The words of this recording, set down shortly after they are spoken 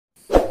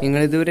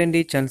നിങ്ങൾ ഇതുവരെ എൻ്റെ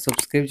ഈ ചാനൽ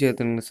സബ്സ്ക്രൈബ്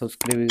ചെയ്യാത്തുണ്ടെങ്കിൽ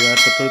സബ്സ്ക്രൈബ് ചെയ്യുക,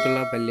 തൊട്ടടുത്തുള്ള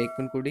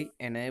ബെല്ലൈക്കൺ കൂടി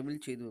എനേബിൾ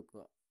ചെയ്തു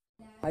വെക്കുക.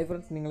 ഹായ്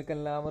ഫ്രണ്ട്സ്, നിങ്ങൾക്ക്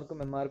എല്ലാവർക്കും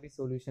MRP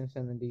സൊല്യൂഷൻസ്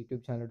എന്ന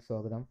യൂട്യൂബ് ചാനലിൽ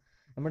സ്വാഗതം.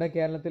 നമ്മുടെ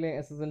കേരളത്തിലെ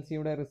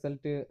SSLCയുടെ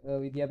റിസൾട്ട്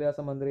വിദ്യാഭ്യാസ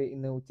മന്ത്രി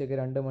ഇന്ന് ഉച്ചയ്ക്ക്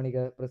 2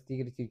 മണിക്ക്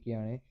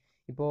പ്രസിദ്ധീകരിച്ചിരിക്കുകയാണ്.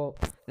 ഇപ്പോൾ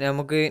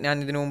ഞാൻ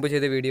ഇതിനു മുമ്പ്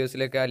ചെയ്ത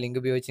വീഡിയോസിലേക്ക് ആ ലിങ്ക്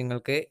ഉപയോഗിച്ച്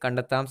നിങ്ങൾക്ക്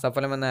കണ്ടെത്താം.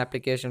 സഫലം എന്ന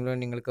ആപ്ലിക്കേഷനിലൂടെ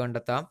നിങ്ങൾക്ക്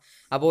കണ്ടെത്താം.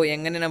 അപ്പോൾ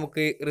എങ്ങനെ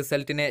നമുക്ക്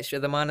റിസൾട്ടിനെ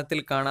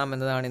ശതമാനത്തിൽ കാണാം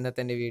എന്നതാണ്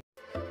ഇന്നത്തെ എൻ്റെ വീഡിയോ.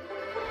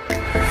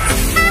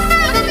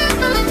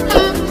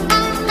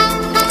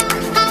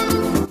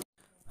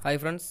 ഹായ്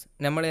ഫ്രണ്ട്സ്,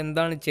 നമ്മൾ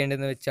എന്താണ്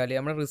ചെയ്യേണ്ടതെന്ന് വെച്ചാൽ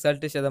നമ്മൾ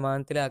റിസൾട്ട്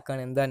ശതമാനത്തിലാക്കാൻ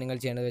എന്താണ് നിങ്ങൾ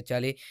ചെയ്യേണ്ടത്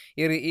വെച്ചാൽ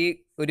ഈ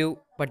ഒരു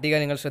പട്ടിക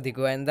നിങ്ങൾ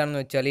ശ്രദ്ധിക്കുക. എന്താണെന്ന്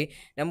വെച്ചാൽ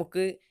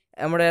നമുക്ക്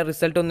നമ്മുടെ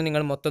റിസൾട്ട് ഒന്ന്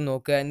നിങ്ങൾ മൊത്തം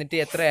നോക്കുക. എന്നിട്ട്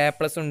എത്ര A+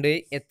 ഉണ്ട്,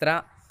 എത്ര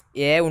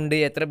A ഉണ്ട്,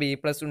 എത്ര B+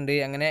 ഉണ്ട്,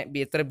 അങ്ങനെ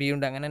എത്ര B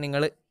ഉണ്ട്, അങ്ങനെ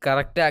നിങ്ങൾ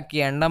കറക്റ്റാക്കി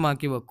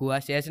എണ്ണമാക്കി വെക്കുക.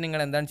 ശേഷം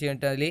നിങ്ങൾ എന്താണ്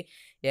ചെയ്യേണ്ടത്,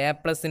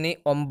 A+ന്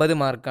 9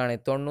 മാർക്കാണ്.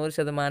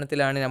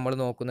 90% നമ്മൾ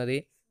നോക്കുന്നത്.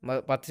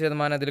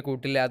 10% അതിൽ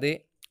കൂട്ടില്ല, അത്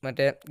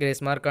മറ്റേ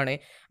ഗ്രേസ് മാർക്കാണ്.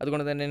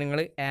 അതുകൊണ്ട് തന്നെ നിങ്ങൾ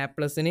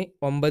A+ന്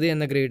 9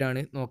 എന്ന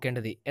ഗ്രേഡാണ്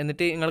നോക്കേണ്ടത്.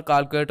 എന്നിട്ട് നിങ്ങൾ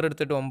കാൽക്കുലേറ്റർ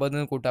എടുത്തിട്ട്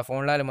 9 കൂട്ടുക.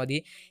 ഫോണിലാലും മതി.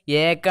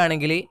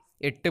 Aക്കാണെങ്കിൽ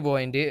 8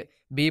 പോയിൻറ്റ്,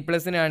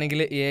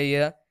 B+നാണെങ്കിൽ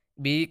 7,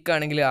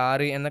 Bക്കാണെങ്കിൽ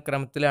 6 എന്ന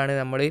ക്രമത്തിലാണ്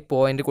നമ്മൾ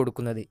പോയിൻ്റ്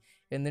കൊടുക്കുന്നത്.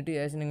 എന്നിട്ട്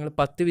ശേഷം നിങ്ങൾ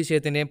 10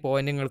 വിഷയത്തിൻ്റെയും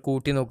പോയിൻ്റ് നിങ്ങൾ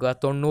കൂട്ടി നോക്കുക.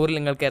 90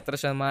 നിങ്ങൾക്ക് എത്ര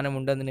ശതമാനം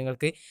ഉണ്ടെന്ന്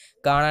നിങ്ങൾക്ക്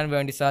കാണാൻ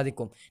വേണ്ടി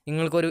സാധിക്കും.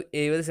 നിങ്ങൾക്കൊരു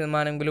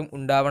 70%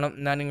 ഉണ്ടാവണം,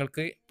 എന്നാൽ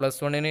നിങ്ങൾക്ക്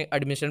 +1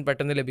 അഡ്മിഷൻ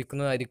പെട്ടെന്ന്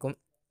ലഭിക്കുന്നതായിരിക്കും.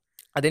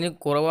 അതിന്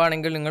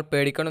കുറവാണെങ്കിൽ നിങ്ങൾ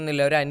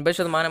പേടിക്കണമെന്നില്ല. ഒരു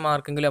 50%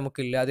 മാർക്കെങ്കിലും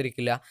നമുക്ക്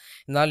ഇല്ലാതിരിക്കില്ല.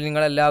 എന്നാൽ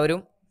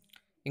നിങ്ങളെല്ലാവരും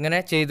ഇങ്ങനെ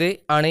ചെയ്ത്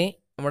ആണ്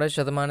നമ്മുടെ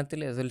ശതമാനത്തിൽ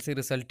SSLC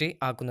റിസൾട്ട്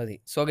ആക്കുന്നത്.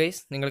 സോ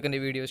ഗൈസ്, നിങ്ങൾക്ക് എൻ്റെ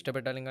വീഡിയോ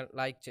ഇഷ്ടപ്പെട്ടാൽ നിങ്ങൾ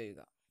ലൈക്ക് ചെയ്യുക,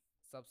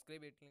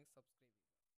 സബ്സ്ക്രൈബ് ചെയ്തിട്ടില്ലെങ്കിൽ